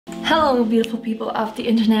Hello beautiful people of the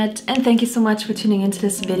internet, and thank you so much for tuning into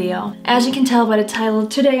this video. As you can tell by the title,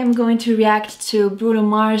 today I'm going to react to Bruno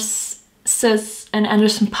Mars, Sis and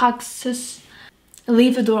Anderson Paak's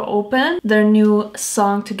Leave the Door Open, their new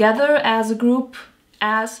song together as a group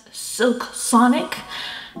as Silk Sonic.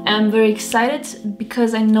 I'm very excited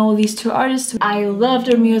because I know these two artists. I love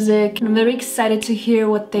their music. I'm very excited to hear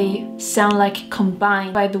what they sound like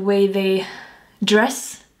combined. By the way they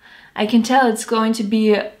dress, I can tell it's going to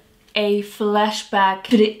be a flashback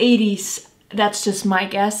to the 80s. That's just my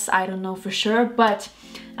guess, I don't know for sure, but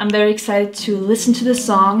I'm very excited to listen to the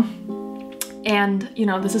song. And you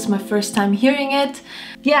know, this is my first time hearing it.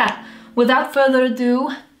 Yeah, without further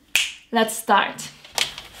ado, let's start.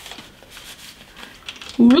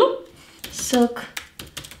 Silk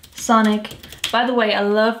Sonic. By the way, I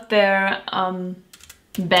love their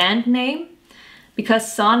band name,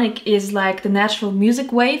 because Sonic is like the natural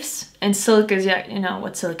music waves and Silk is, yeah, you know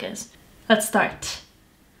what Silk is. Let's start.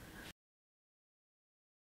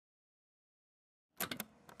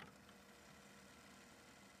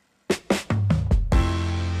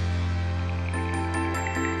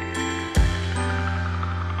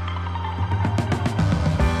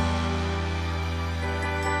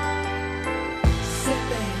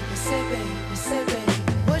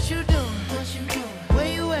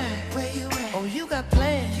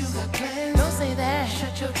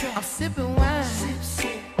 I'm sipping wine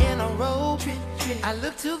in a robe. I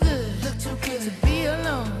look too good to be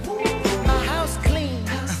alone. My house clean,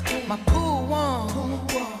 my pool warm,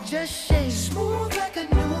 just shake smooth like a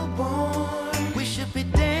newborn. We should be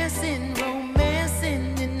dancing,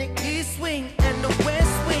 romancing in the east wing and the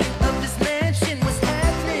west wing of this mansion. What's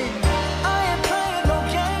happening? I ain't playing no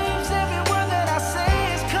games. Every word that I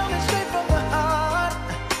say is coming straight from the heart.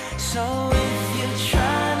 So if you're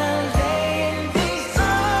trying to lay in these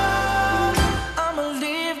arms, I'ma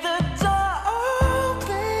leave the door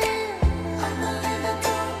open. I'ma leave the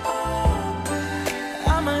door open.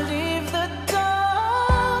 I'ma leave the door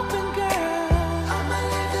open, girl. I'ma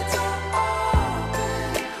leave the door open,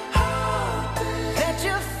 open. Let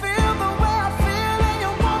you feel the way I feel, and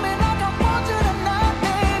you want me like I want you tonight,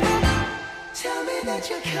 baby. Tell me that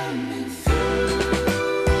you're coming through.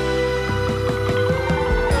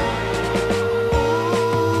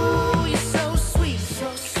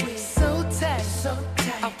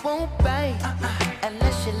 Won't bite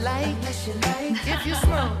unless you like. If you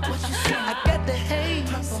smoke, I got the haze.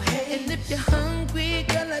 And if you're hungry,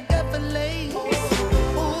 girl, I got fillets.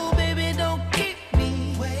 Ooh, baby, don't keep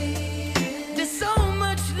me waiting. There's so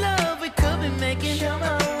much love we could be making.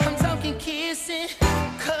 I'm talking kissing,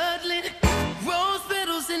 cuddling, rose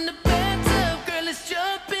petals in the bathtub. Girl, it's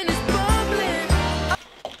jumping, it's bubbling.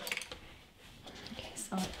 Okay,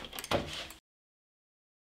 so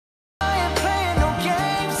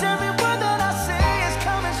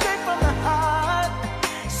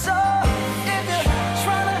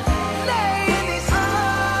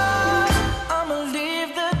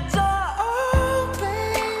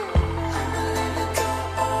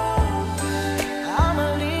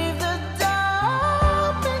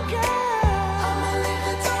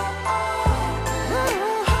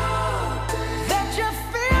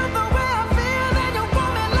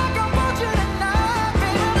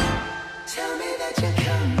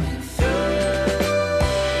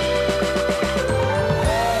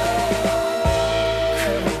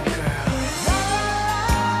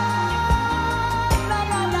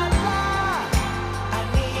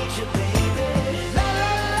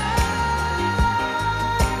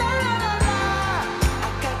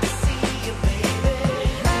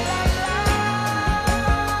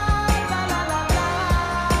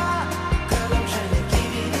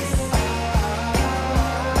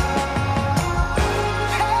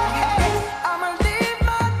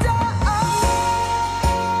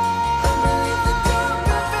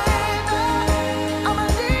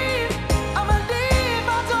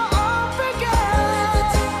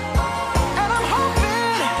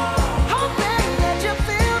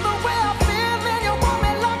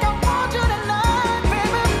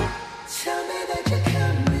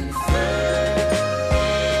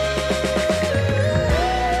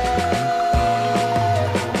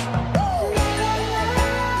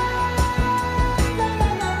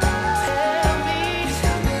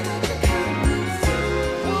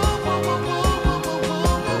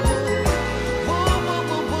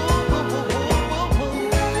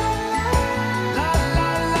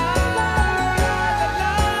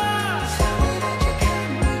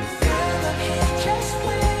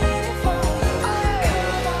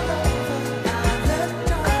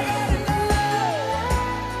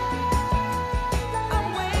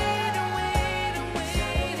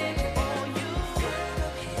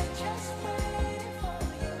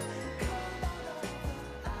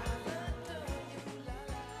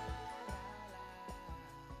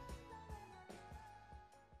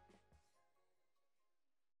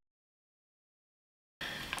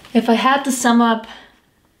If I had to sum up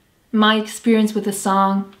my experience with the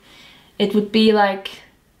song, it would be like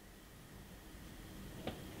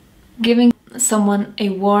giving someone a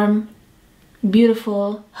warm,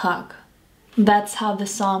 beautiful hug. That's how the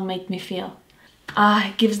song made me feel.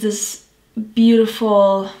 It gives this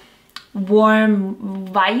beautiful, warm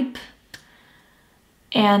vibe,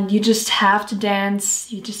 and you just have to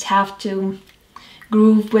dance, you just have to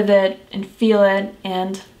groove with it and feel it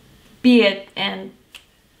and be it and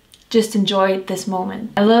just enjoy this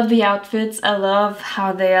moment. I love the outfits. I love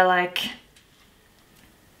how they are like,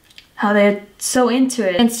 how they're so into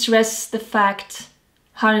it. And stress the fact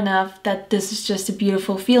hard enough that this is just a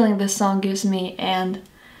beautiful feeling this song gives me, and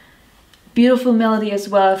beautiful melody as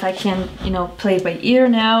well, if I can, you know, play it by ear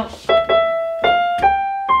now.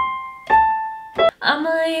 I'ma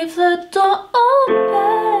leave the door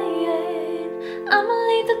open. I'ma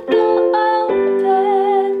leave the door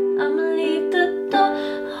open. I'ma leave the door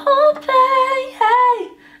open. Hey,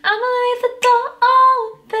 I'ma leave the door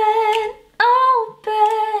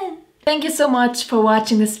open. Thank you so much for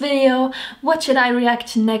watching this video. What should I react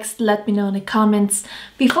to next? Let me know in the comments.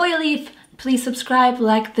 Before you leave, please subscribe,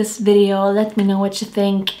 like this video, let me know what you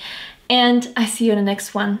think. And I see you in the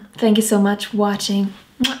next one. Thank you so much for watching.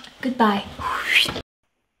 Goodbye.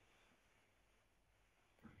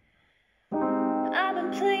 I've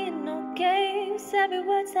been playing no games. Every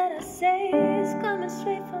word that I say is coming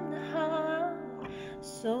straight from the heart.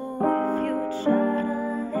 So if you try to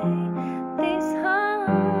lay these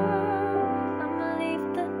hearts, I'ma leave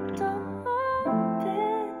the door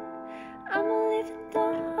open. I'ma leave the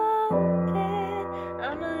door open.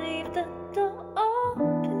 I'ma leave the door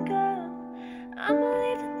open, girl. I'ma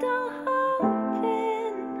leave the door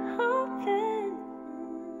open, open.